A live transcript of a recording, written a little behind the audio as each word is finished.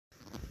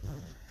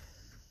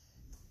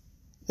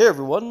Hey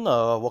everyone,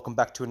 welcome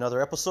back to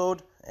another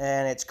episode,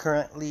 and it's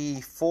currently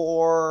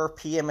 4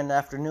 p.m. in the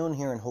afternoon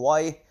here in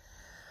Hawaii,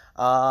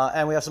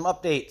 and we have some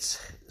updates.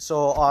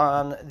 So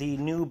on the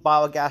new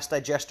biogas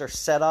digester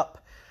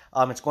setup,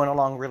 it's going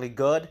along really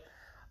good.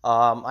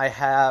 I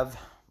have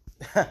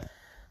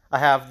I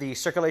have the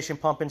circulation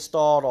pump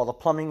installed, all the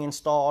plumbing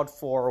installed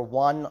for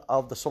one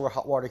of the solar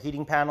hot water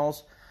heating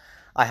panels.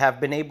 I have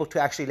been able to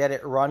actually let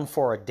it run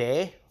for a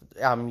day.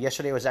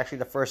 Yesterday was actually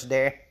the first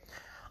day.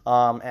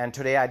 And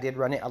today I did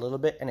run it a little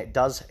bit, and it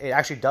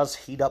actually does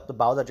heat up the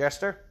bow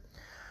digester.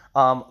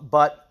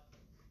 But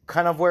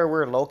kind of where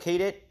we're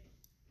located,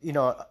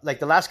 like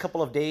the last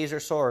couple of days or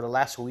so, or the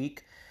last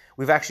week,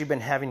 we've actually been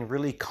having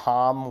really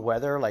calm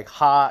weather, like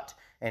hot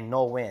and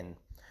no wind.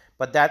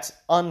 But that's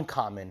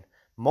uncommon.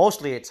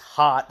 Mostly it's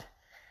hot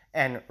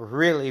and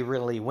really,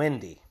 really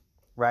windy,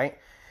 right?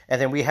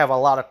 And then we have a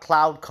lot of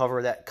cloud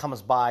cover that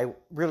comes by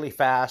really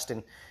fast,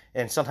 and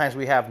sometimes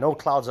we have no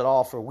clouds at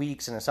all for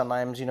weeks, and then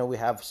sometimes, we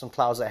have some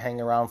clouds that hang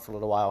around for a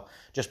little while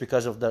just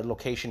because of the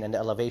location and the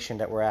elevation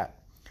that we're at.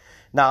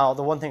 Now,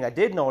 the one thing I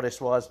did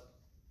notice was,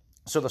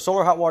 so the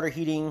solar hot water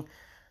heating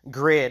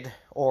grid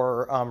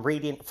or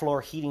radiant floor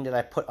heating that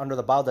I put under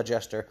the bow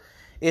digester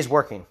is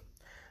working.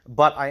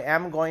 But I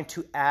am going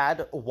to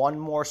add one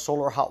more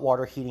solar hot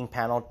water heating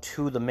panel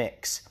to the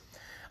mix.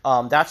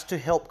 That's to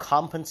help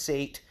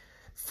compensate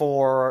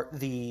for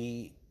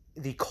the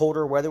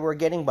colder weather we're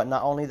getting, but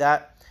not only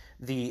that,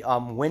 the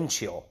wind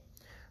chill.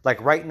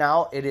 Like right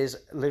now, it is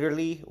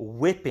literally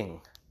whipping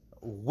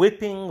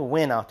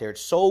wind out there.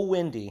 It's so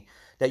windy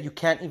that you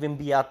can't even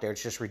be out there.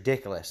 It's just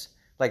ridiculous,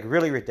 like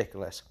really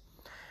ridiculous.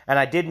 And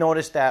I did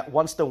notice that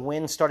once the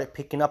wind started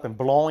picking up and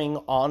blowing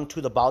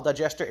onto the bow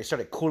digester, it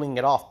started cooling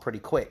it off pretty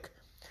quick.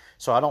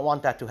 So I don't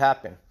want that to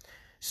happen.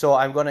 So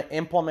I'm going to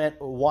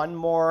implement one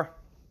more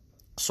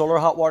solar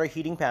hot water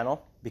heating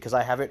panel because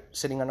I have it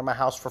sitting under my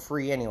house for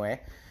free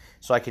anyway.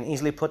 So I can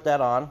easily put that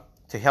on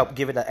to help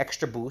give it an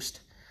extra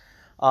boost.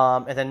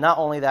 And then not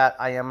only that,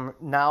 I am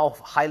now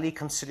highly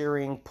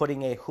considering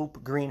putting a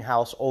hoop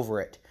greenhouse over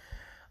it.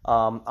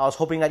 I was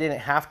hoping I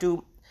didn't have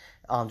to,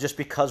 just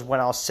because when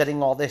I was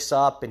setting all this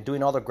up and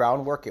doing all the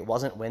groundwork, it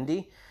wasn't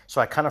windy. So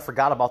I kind of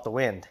forgot about the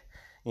wind,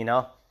 And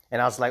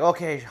I was like,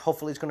 okay,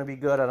 hopefully it's going to be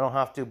good. I don't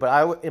have to.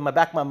 But in my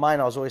back of my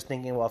mind, I was always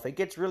thinking, well, if it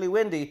gets really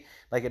windy,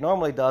 like it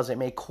normally does, it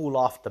may cool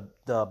off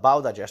the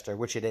bow digester,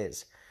 which it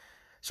is.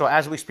 So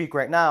as we speak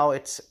right now,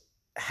 it's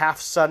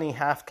half sunny,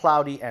 half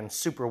cloudy, and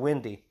super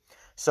windy.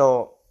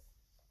 So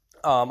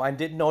I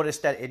did notice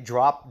that it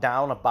dropped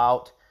down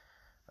about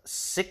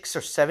 6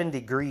 or 7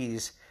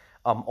 degrees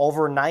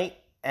overnight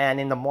and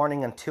in the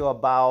morning until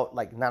about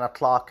like 9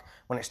 o'clock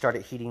when it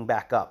started heating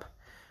back up.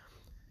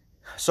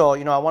 So,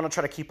 I want to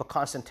try to keep a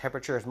constant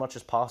temperature as much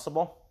as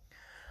possible.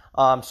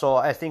 So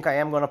I think I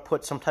am going to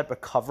put some type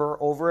of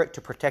cover over it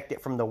to protect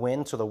it from the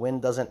wind so the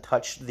wind doesn't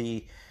touch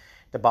the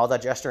bow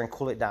digester and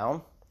cool it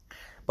down.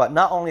 But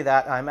not only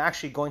that, I'm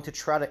actually going to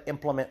try to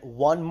implement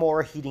one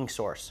more heating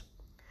source.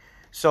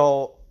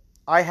 So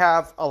I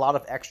have a lot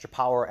of extra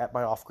power at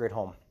my off-grid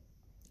home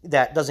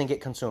that doesn't get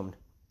consumed.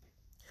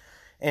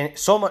 And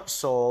so much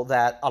so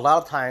that a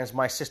lot of times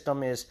my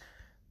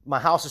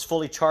house is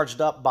fully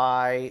charged up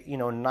by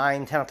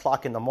 9, 10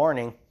 o'clock in the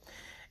morning.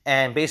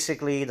 And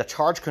basically the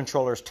charge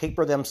controllers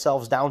taper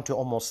themselves down to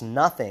almost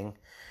nothing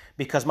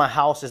because my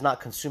house is not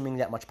consuming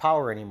that much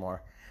power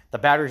anymore. The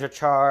batteries are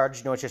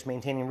charged, it's just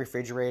maintaining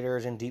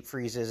refrigerators and deep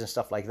freezes and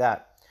stuff like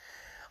that.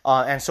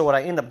 And so what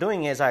I end up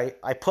doing is I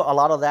put a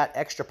lot of that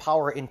extra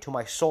power into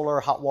my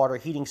solar hot water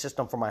heating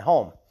system for my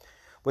home,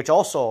 which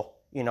also,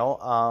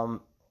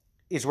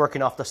 is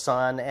working off the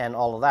sun and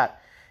all of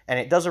that. And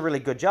it does a really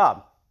good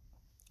job.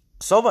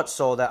 So much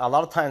so that a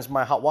lot of times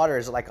my hot water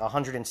is like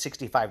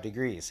 165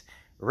 degrees,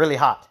 really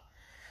hot.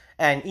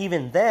 And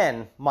even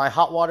then, my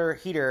hot water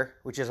heater,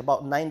 which is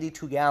about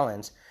 92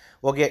 gallons,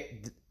 will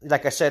get,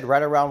 like I said,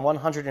 right around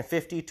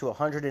 150 to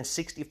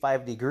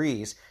 165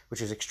 degrees, which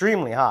is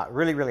extremely hot,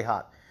 really, really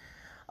hot.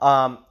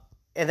 And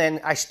then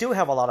I still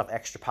have a lot of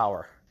extra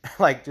power,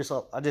 like just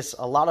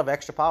a lot of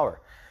extra power.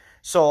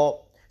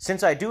 So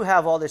since I do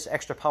have all this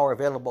extra power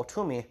available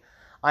to me,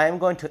 I am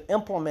going to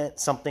implement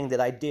something that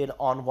I did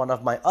on one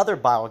of my other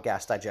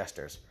biogas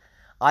digesters.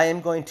 I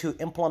am going to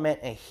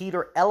implement a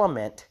heater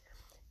element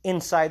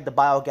inside the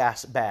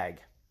biogas bag.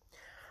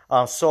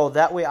 So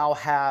that way I'll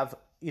have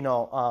 2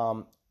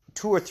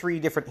 or 3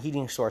 different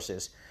heating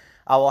sources.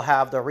 I will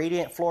have the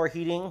radiant floor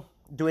heating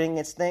doing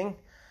its thing.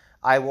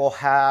 I will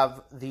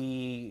have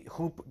the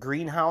hoop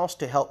greenhouse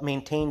to help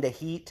maintain the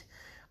heat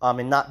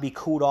and not be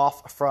cooled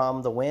off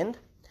from the wind.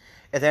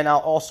 And then I'll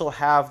also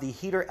have the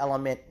heater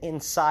element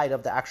inside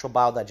of the actual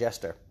bow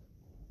digester.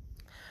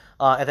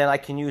 And then I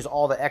can use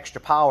all the extra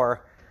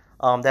power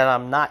that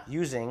I'm not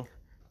using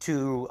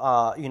to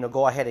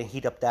go ahead and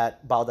heat up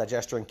that bow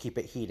digester and keep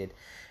it heated.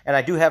 And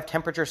I do have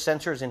temperature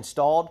sensors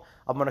installed.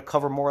 I'm going to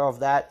cover more of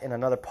that in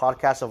another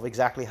podcast of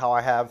exactly how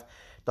I have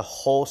the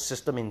whole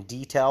system in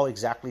detail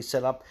exactly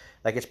set up.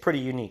 Like, it's pretty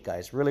unique,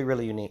 guys. Really,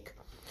 really unique.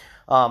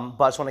 But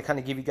I just want to kind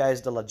of give you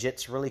guys the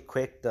legits really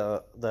quick,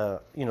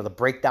 the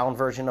breakdown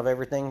version of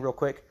everything real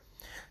quick.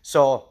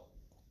 So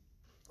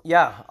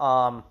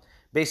yeah,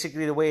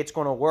 basically the way it's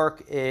going to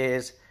work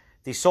is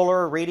the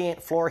solar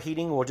radiant floor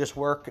heating will just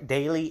work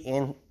daily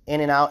in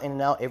and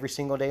out every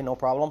single day, no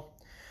problem.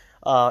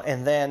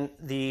 And then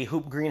the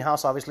hoop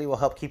greenhouse obviously will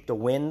help keep the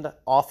wind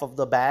off of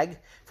the bag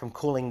from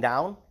cooling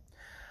down.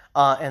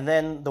 And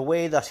then the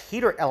way the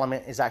heater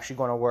element is actually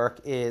going to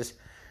work is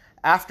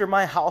after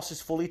my house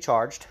is fully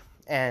charged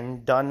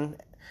and done,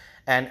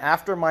 and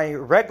after my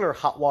regular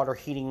hot water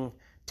heating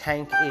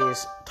tank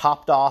is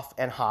topped off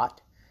and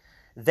hot,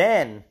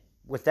 then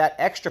with that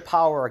extra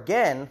power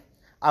again,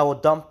 I will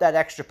dump that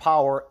extra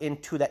power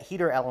into that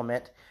heater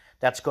element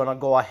that's going to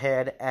go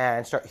ahead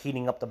and start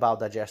heating up the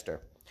biodigester.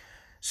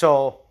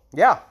 So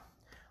yeah,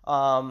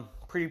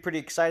 pretty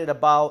excited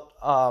about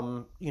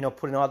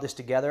putting all this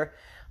together.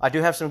 I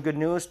do have some good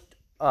news.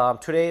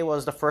 Today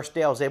was the first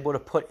day I was able to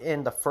put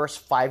in the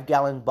first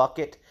 5-gallon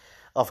bucket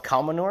of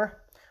cow manure.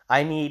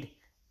 I need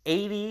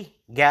 80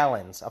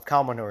 gallons of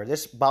cow manure.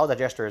 This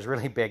biodigester is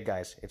really big,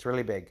 guys. It's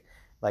really big,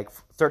 like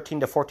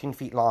 13 to 14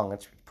 feet long.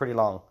 It's pretty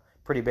long,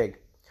 pretty big.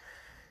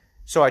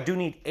 So I do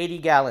need 80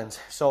 gallons.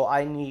 So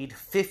I need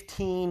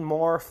 15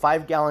 more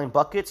 5-gallon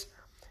buckets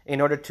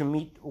in order to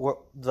meet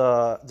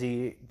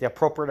the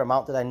appropriate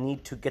amount that I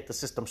need to get the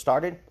system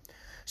started.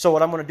 So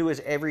what I'm going to do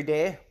is every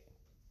day,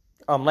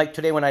 like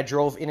today when I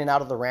drove in and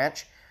out of the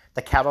ranch,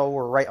 the cattle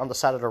were right on the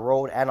side of the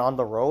road and on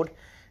the road.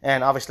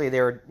 And obviously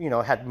they were,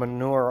 had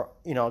manure,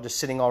 just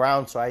sitting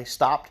around. So I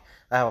stopped.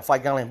 I have a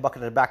 5-gallon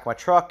bucket in the back of my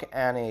truck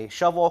and a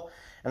shovel.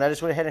 And I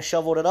just went ahead and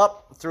shoveled it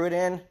up, threw it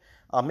in,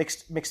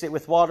 mixed it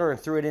with water and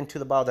threw it into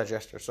the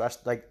biodigester. So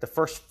that's like the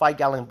first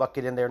 5-gallon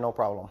bucket in there, no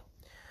problem.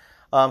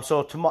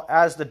 So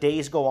as the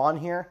days go on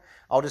here,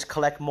 I'll just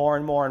collect more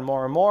and more and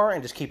more and more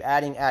and just keep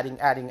adding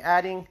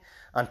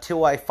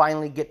until I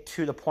finally get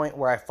to the point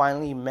where I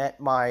finally met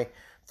my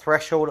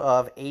threshold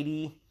of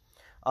 80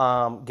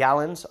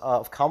 gallons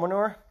of cow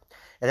manure.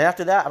 And then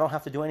after that, I don't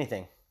have to do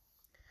anything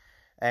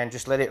and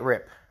just let it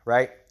rip,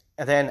 right?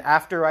 And then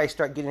after I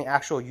start getting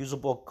actual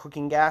usable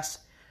cooking gas,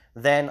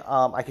 then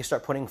I can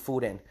start putting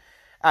food in.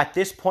 At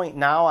this point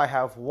now, I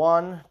have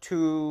 1,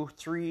 2,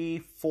 3,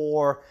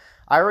 4.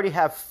 I already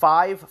have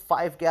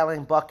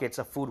 5-gallon buckets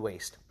of food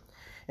waste.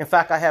 In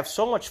fact, I have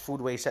so much food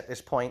waste at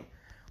this point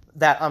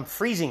that I'm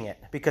freezing it,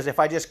 because if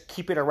I just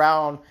keep it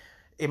around,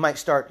 it might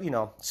start,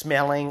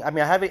 smelling. I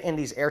mean, I have it in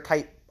these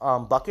airtight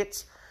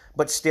buckets,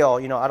 but still,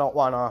 I don't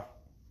want to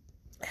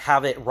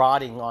have it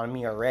rotting on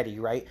me already,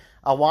 right?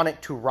 I want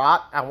it to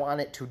rot. I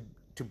want it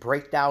to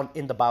break down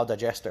in the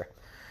biodigester.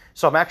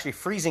 So I'm actually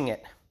freezing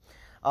it,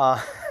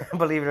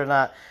 believe it or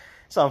not.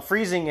 So I'm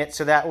freezing it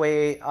so that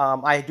way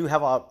I do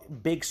have a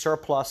big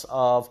surplus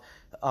of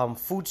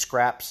food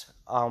scraps,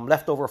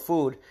 leftover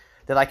food,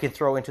 that I can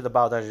throw into the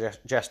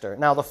biodigester.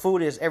 Now the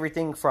food is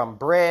everything from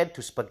bread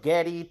to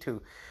spaghetti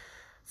to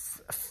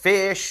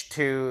fish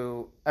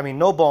to,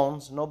 no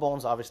bones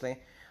obviously.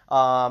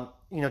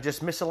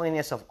 Just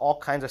miscellaneous of all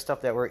kinds of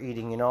stuff that we're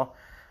eating,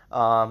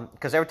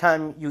 because every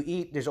time you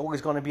eat, there's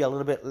always going to be a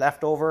little bit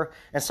left over,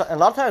 and a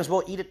lot of times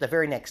we'll eat it the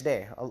very next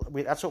day.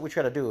 That's what we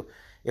try to do.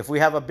 If we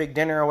have a big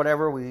dinner or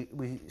whatever,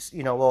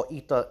 we'll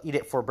eat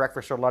it for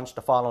breakfast or lunch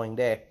the following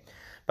day.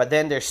 But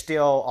then there's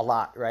still a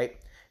lot, right?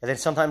 And then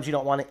sometimes you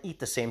don't want to eat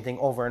the same thing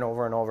over and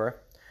over and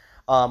over,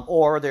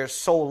 or there's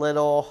so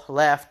little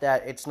left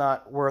that it's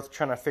not worth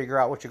trying to figure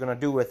out what you're going to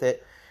do with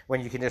it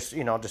when you can just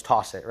just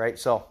toss it, right?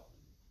 So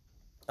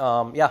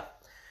yeah.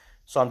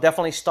 So I'm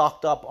definitely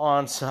stocked up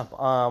on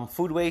some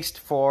food waste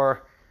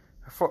for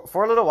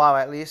a little while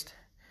at least.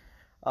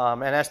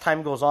 And as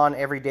time goes on,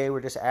 every day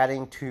we're just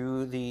adding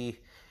to the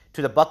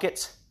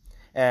buckets,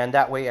 and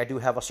that way I do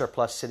have a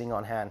surplus sitting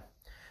on hand.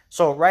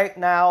 So right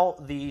now,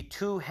 the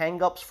 2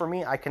 hang-ups for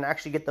me, I can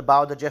actually get the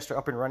biodigester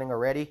up and running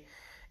already,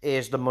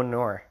 is the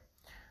manure.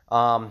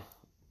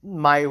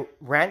 My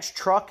ranch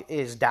truck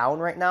is down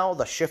right now,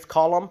 the shift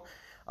column.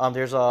 I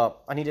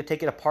need to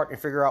take it apart and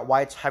figure out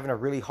why it's having a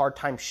really hard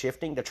time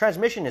shifting. The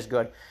transmission is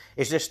good.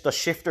 It's just the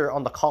shifter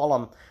on the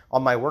column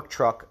on my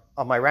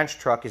my ranch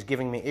truck is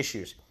giving me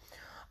issues.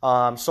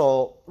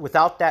 So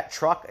without that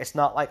truck, it's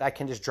not like I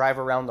can just drive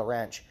around the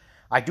ranch.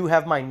 I do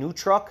have my new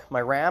truck, my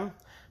Ram,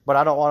 but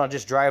I don't want to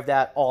just drive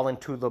that all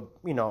into the,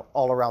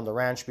 all around the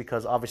ranch,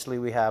 because obviously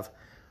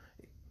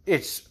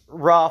it's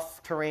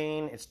rough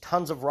terrain, it's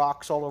tons of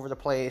rocks all over the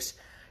place,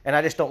 and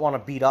I just don't want to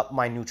beat up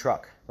my new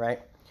truck, right?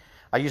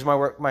 I use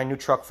my new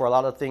truck for a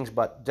lot of things,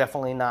 but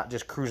definitely not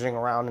just cruising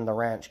around in the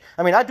ranch.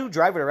 I do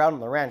drive it around in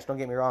the ranch, don't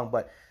get me wrong,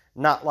 but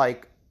not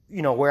like,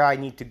 where I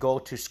need to go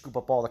to scoop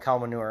up all the cow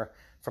manure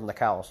from the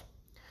cows.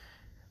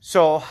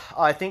 So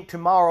I think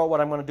tomorrow what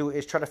I'm going to do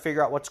is try to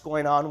figure out what's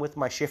going on with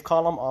my shift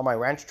column on my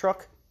ranch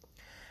truck.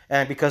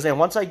 And because then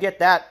once I get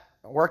that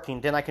working,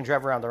 then I can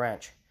drive around the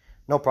ranch.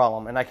 No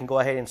problem. And I can go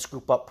ahead and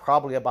scoop up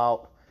probably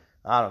about,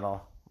 I don't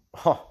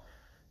know,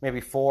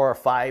 maybe 4 or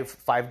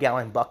 5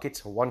 5-gallon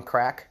buckets, one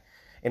crack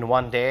in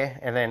one day.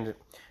 And then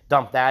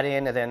dump that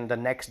in, and then the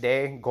next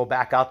day go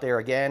back out there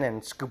again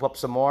and scoop up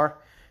some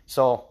more.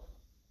 So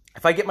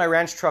if I get my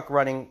ranch truck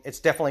running,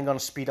 it's definitely going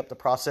to speed up the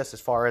process as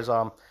far as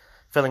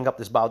filling up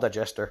this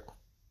biodigester.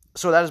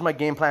 So that is my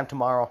game plan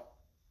tomorrow.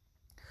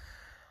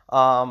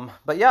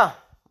 But yeah,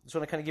 just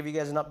want to kind of give you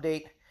guys an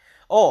update.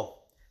 Oh,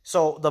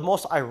 so the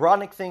most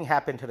ironic thing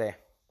happened today.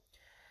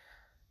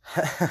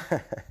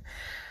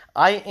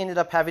 I ended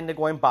up having to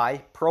go and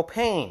buy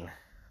propane.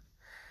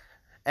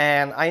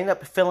 And I ended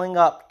up filling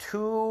up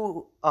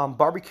 2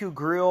 barbecue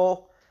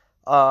grill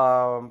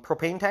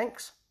propane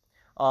tanks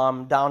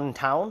down in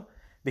town,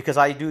 because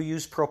I do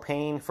use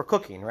propane for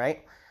cooking,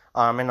 right?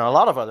 And a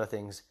lot of other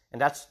things.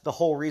 And that's the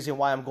whole reason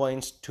why I'm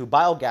going to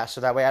biogas,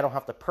 so that way I don't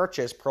have to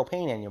purchase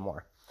propane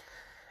anymore.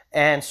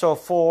 And so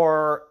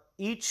for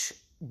each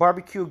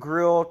barbecue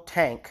grill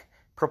tank,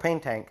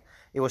 propane tank,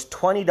 it was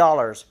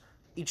 $20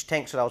 each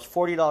tank. So that was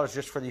 $40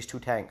 just for these 2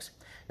 tanks.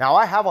 Now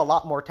I have a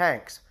lot more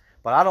tanks,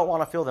 but I don't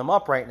want to fill them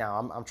up right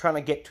now. I'm trying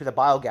to get to the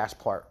biogas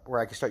part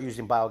where I can start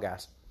using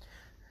biogas.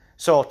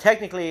 So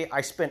technically I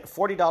spent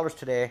 $40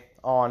 today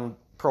on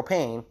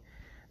propane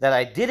that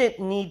I didn't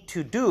need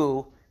to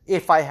do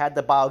if I had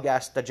the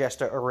biogas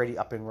digester already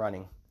up and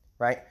running,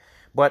 right?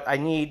 But I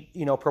need,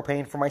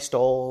 propane for my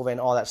stove and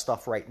all that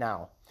stuff right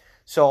now.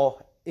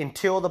 So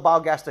until the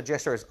biogas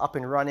digester is up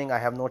and running, I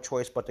have no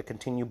choice but to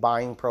continue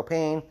buying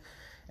propane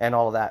and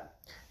all of that.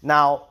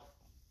 Now,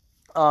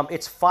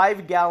 it's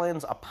 5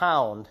 gallons a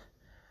pound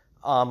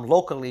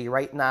locally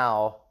right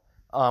now,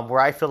 where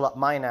I fill up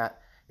mine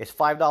at. It's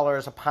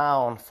 $5 a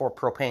pound for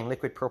propane,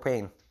 liquid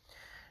propane.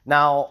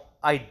 Now,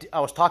 I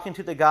was talking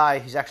to the guy,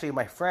 he's actually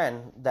my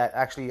friend that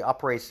actually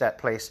operates that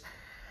place.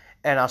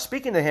 And I was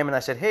speaking to him and I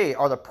said, hey,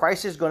 are the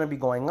prices going to be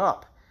going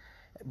up?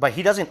 But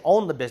he doesn't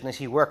own the business,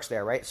 he works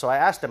there, right? So I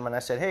asked him and I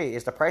said, hey,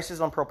 is the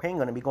prices on propane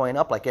going to be going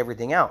up like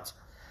everything else?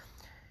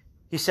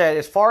 He said,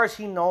 as far as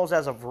he knows,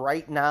 as of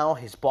right now,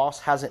 his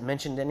boss hasn't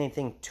mentioned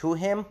anything to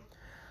him.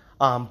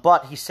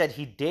 But he said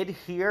he did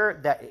hear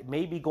that it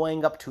may be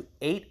going up to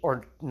 $8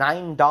 or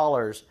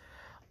 $9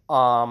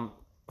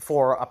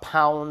 for a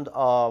pound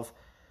of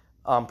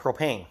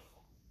propane.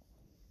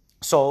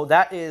 So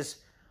that is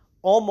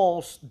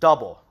almost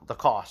double the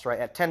cost, right?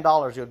 At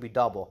 $10, it would be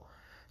double.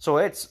 So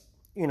it's,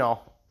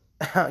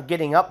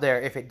 getting up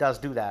there if it does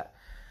do that,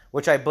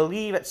 which I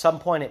believe at some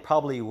point it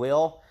probably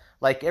will.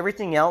 Like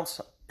everything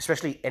else,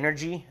 especially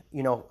energy,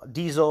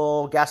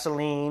 diesel,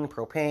 gasoline,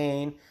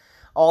 propane,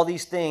 all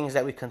these things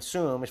that we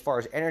consume as far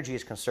as energy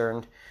is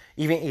concerned,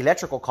 even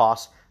electrical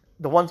costs,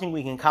 the one thing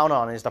we can count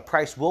on is the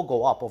price will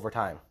go up over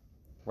time,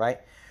 right?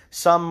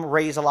 Some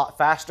raise a lot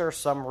faster,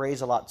 some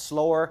raise a lot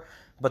slower,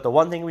 but the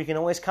one thing we can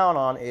always count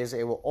on is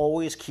it will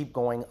always keep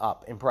going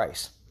up in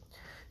price.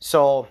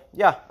 So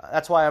yeah,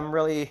 that's why I'm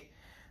really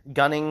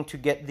gunning to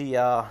get the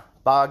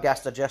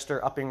biogas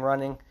digester up and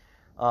running.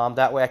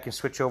 That way I can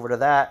switch over to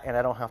that and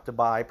I don't have to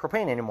buy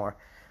propane anymore.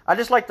 I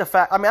just like the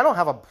fact, I don't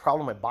have a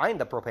problem with buying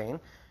the propane.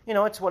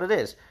 It's what it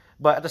is.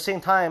 But at the same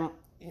time,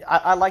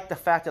 I like the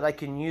fact that I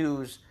can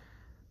use,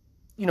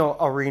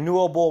 a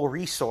renewable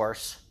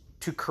resource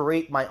to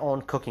create my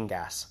own cooking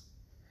gas.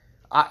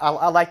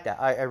 I like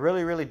that. I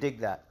really, really dig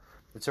that.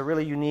 It's a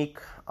really unique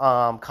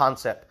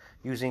concept,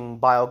 using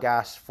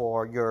biogas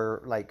for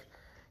your,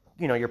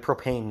 your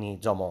propane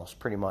needs almost,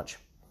 pretty much.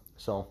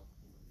 So,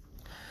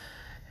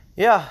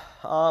 yeah.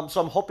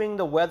 So I'm hoping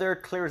the weather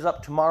clears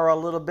up tomorrow a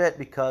little bit,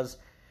 because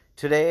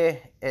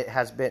today it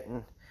has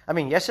been,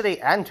 yesterday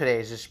and today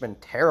has just been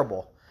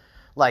terrible.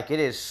 Like, it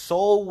is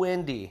so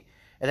windy.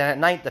 And then at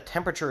night, the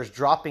temperature is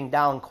dropping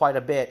down quite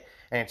a bit.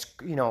 And it's,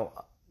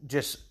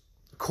 just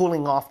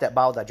cooling off that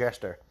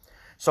biodigester.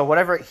 So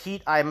whatever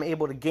heat I'm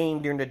able to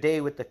gain during the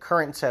day with the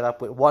current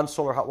setup, with one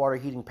solar hot water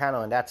heating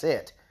panel, and that's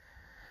it.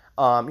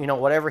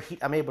 Whatever heat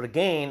I'm able to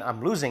gain,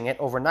 I'm losing it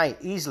overnight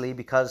easily,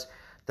 because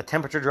the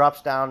temperature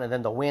drops down and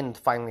then the wind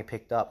finally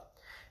picked up.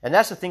 And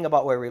that's the thing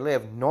about where we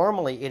live.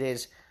 Normally it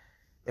is,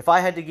 if I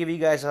had to give you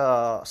guys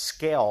a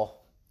scale,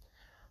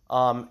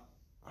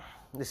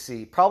 let's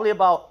see, probably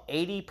about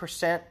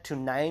 80% to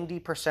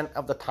 90%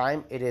 of the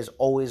time, it is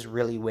always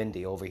really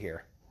windy over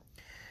here.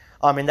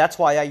 And that's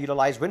why I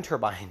utilize wind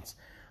turbines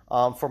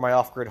for my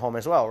off-grid home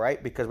as well,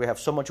 right? Because we have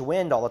so much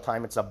wind all the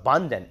time, it's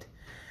abundant.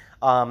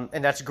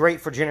 And that's great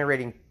for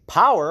generating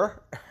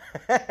power,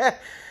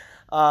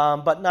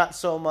 but not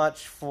so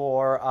much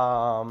for,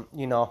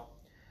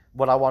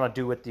 what I want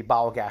to do with the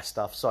biogas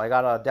stuff. So I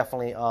got to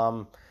definitely,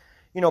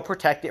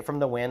 protect it from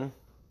the wind,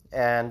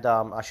 and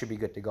I should be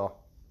good to go.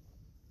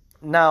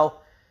 Now,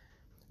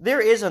 there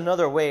is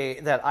another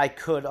way that I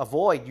could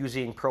avoid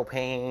using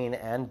propane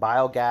and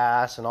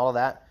biogas and all of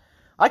that.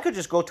 I could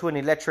just go to an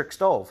electric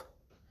stove,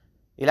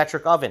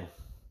 electric oven,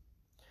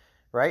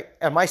 right?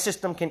 And my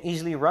system can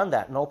easily run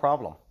that, no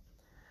problem.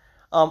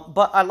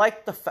 But I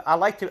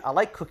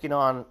like cooking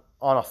on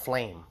a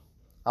flame.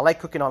 I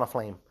like cooking on a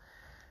flame.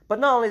 But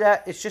not only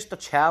that, it's just a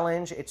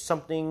challenge. It's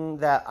something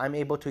that I'm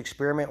able to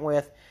experiment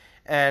with,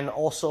 and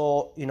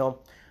also,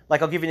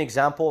 I'll give you an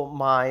example.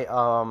 My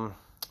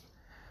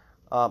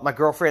my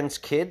girlfriend's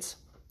kids,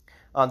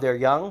 They're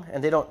young,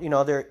 and they don't,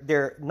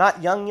 they're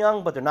not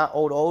young, but they're not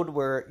old,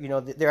 where,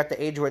 they're at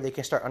the age where they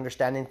can start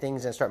understanding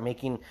things and start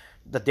making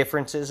the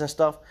differences and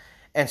stuff.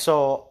 And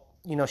so,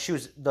 she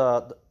was,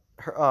 the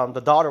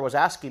daughter was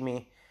asking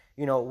me,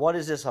 what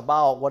is this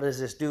about? What does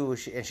this do?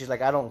 And she's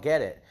like, I don't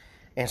get it.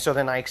 And so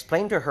then I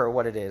explained to her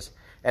what it is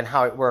and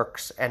how it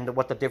works and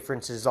what the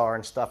differences are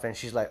and stuff. And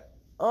she's like,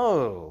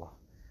 oh,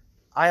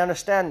 I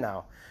understand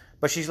now.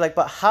 But she's like,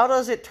 but how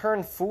does it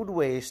turn food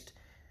waste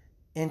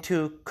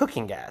into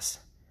cooking gas?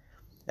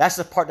 That's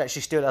the part that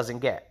she still doesn't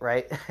get,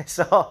 right?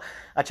 So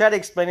I try to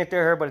explain it to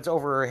her, but it's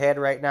over her head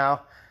right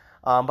now.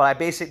 But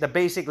the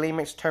basic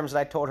layman's terms that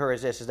I told her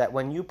is this, is that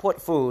when you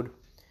put food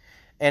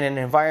in an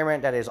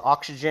environment that is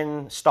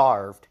oxygen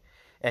starved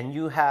and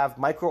you have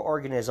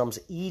microorganisms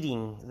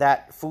eating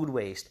that food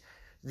waste,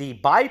 the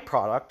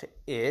byproduct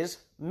is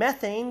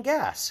methane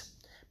gas.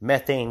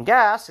 Methane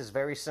gas is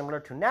very similar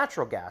to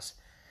natural gas.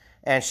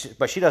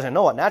 But she doesn't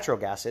know what natural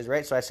gas is,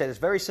 right? So I said it's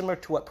very similar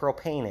to what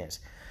propane is.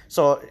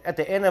 So at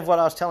the end of what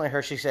I was telling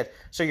her, she said,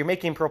 so you're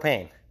making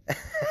propane?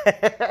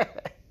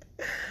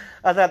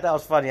 I thought that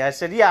was funny. I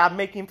said, yeah, I'm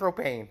making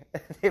propane,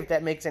 if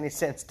that makes any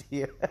sense to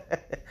you.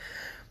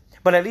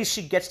 But at least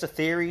she gets the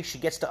theory, she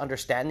gets the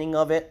understanding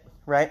of it,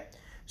 right?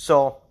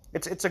 So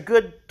it's a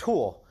good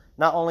tool,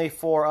 not only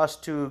for us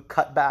to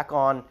cut back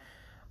on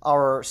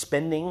our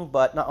spending,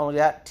 but not only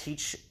that,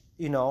 teach,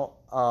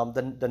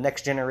 the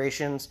next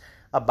generations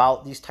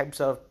about these types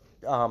of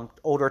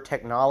older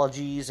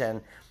technologies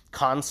and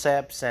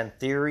concepts and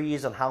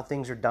theories on how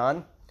things are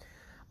done.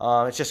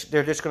 They're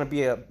just going to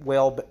be a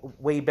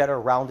way better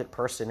rounded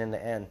person in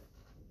the end.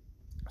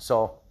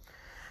 So,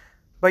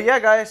 but yeah,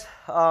 guys,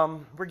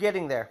 we're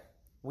getting there.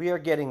 We are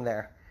getting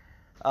there.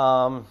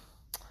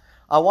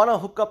 I want to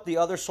hook up the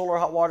other solar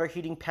hot water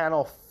heating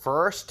panel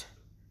first.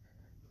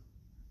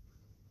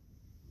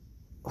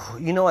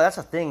 That's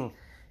a thing.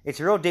 It's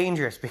real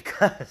dangerous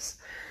because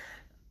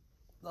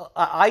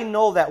I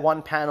know that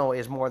one panel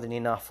is more than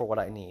enough for what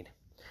I need.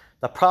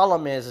 The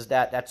problem is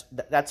that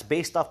that's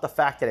based off the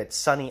fact that it's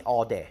sunny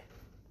all day.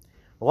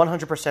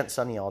 100%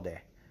 sunny all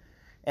day.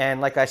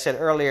 And like I said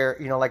earlier,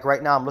 like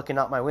right now I'm looking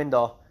out my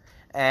window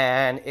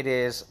and it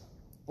is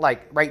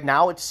like right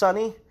now it's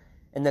sunny.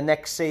 In the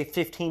next, say,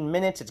 15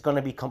 minutes, it's going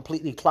to be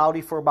completely cloudy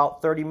for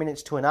about 30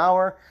 minutes to an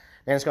hour.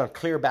 Then it's going to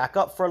clear back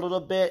up for a little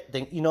bit.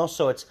 Then,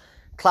 so it's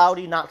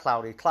cloudy, not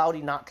cloudy,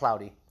 cloudy, not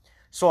cloudy.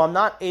 So I'm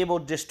not able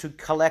just to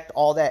collect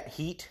all that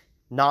heat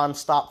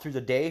nonstop through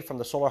the day from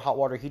the solar hot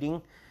water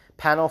heating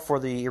panel for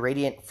the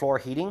radiant floor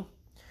heating.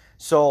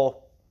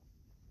 So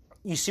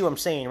you see what I'm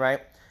saying,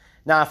 right?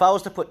 Now, if I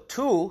was to put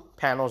 2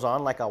 panels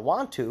on like I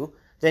want to,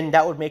 then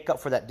that would make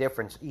up for that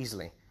difference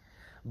easily.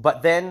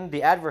 But then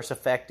the adverse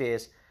effect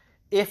is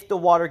if the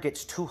water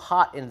gets too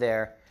hot in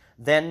there,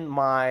 then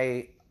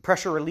my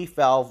pressure relief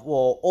valve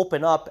will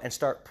open up and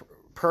start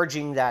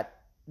purging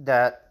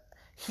that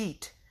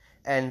heat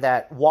and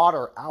that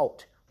water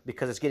out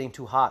because it's getting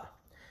too hot.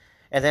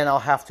 And then I'll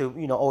have to,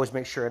 always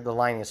make sure the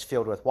line is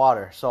filled with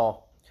water.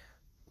 So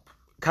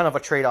kind of a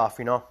trade-off,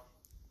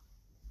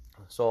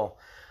 So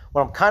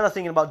what I'm kind of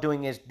thinking about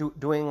doing is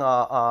doing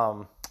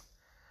a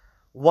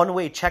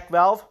one-way check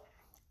valve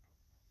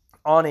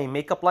on a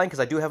makeup line, because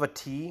I do have a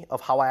T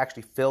of how I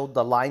actually filled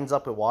the lines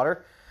up with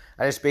water.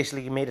 I just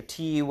basically made a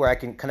T where I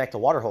can connect the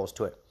water hose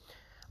to it.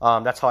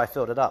 That's how I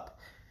filled it up.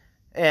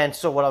 And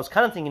so what I was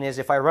kind of thinking is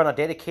if I run a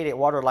dedicated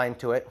water line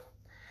to it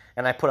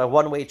and I put a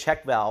one-way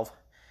check valve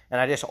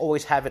and I just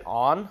always have it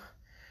on,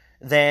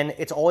 then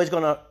it's always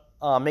going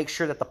to make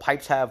sure that the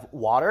pipes have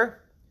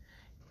water,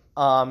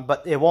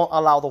 but it won't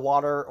allow the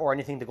water or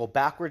anything to go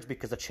backwards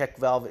because the check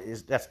valve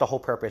that's the whole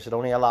purpose. It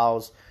only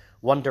allows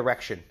one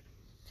direction.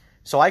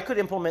 So I could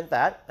implement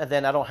that, and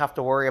then I don't have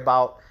to worry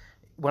about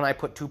when I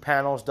put 2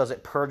 panels, does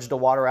it purge the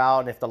water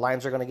out? And if the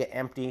lines are going to get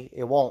empty,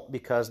 it won't,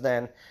 because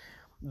then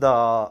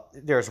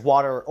there's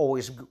water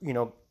always,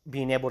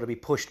 being able to be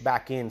pushed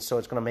back in, so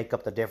it's going to make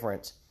up the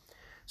difference.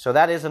 So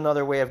that is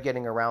another way of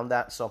getting around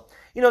that. So,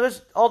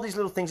 there's all these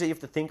little things that you have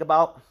to think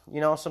about.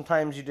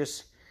 Sometimes you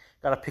just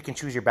got to pick and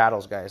choose your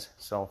battles, guys.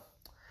 So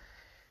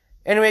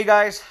anyway,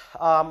 guys,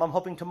 I'm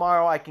hoping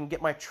tomorrow I can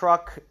get my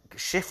truck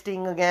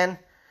shifting again.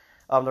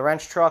 The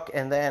ranch truck,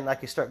 and then I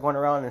can start going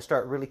around and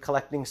start really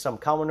collecting some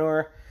cow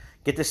manure,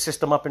 get this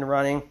system up and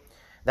running.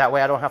 That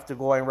way I don't have to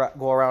go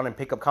around and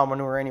pick up cow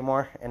manure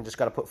anymore and just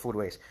got to put food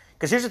waste.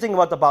 Because here's the thing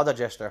about the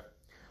biodigester.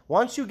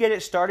 Once you get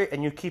it started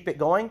and you keep it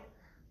going,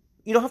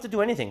 you don't have to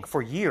do anything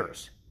for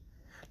years.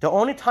 The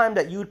only time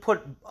that you would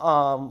put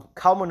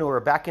cow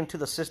manure back into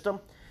the system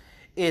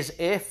is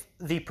if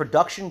the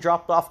production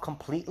dropped off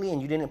completely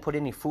and you didn't put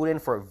any food in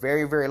for a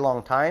very, very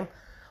long time,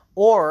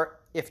 or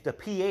if the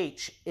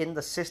pH in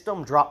the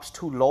system drops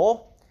too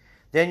low,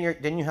 then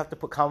you have to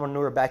put cow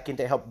manure back in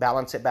to help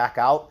balance it back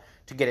out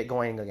to get it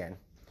going again.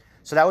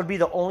 So that would be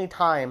the only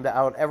time that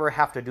I would ever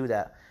have to do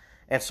that.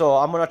 And so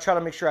I'm going to try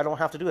to make sure I don't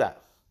have to do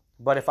that.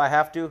 But if I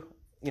have to,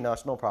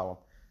 it's no problem.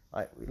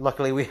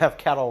 Luckily, we have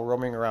cattle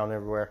roaming around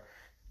everywhere.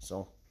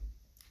 So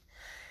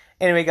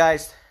anyway,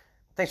 guys,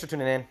 thanks for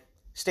tuning in.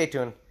 Stay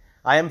tuned.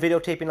 I am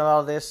videotaping a lot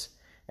of this,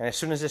 and as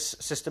soon as this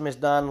system is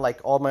done, like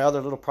all my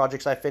other little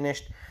projects I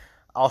finished,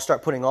 I'll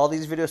start putting all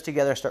these videos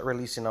together and start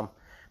releasing them.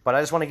 But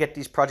I just want to get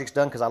these projects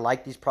done because I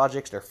like these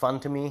projects. They're fun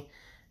to me,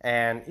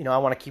 and I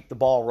want to keep the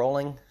ball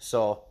rolling.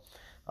 So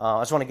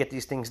I just want to get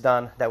these things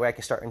done. That way I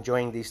can start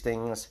enjoying these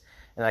things,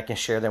 and I can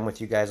share them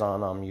with you guys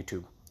on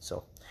YouTube.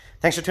 So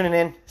thanks for tuning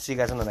in. See you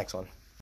guys on the next one.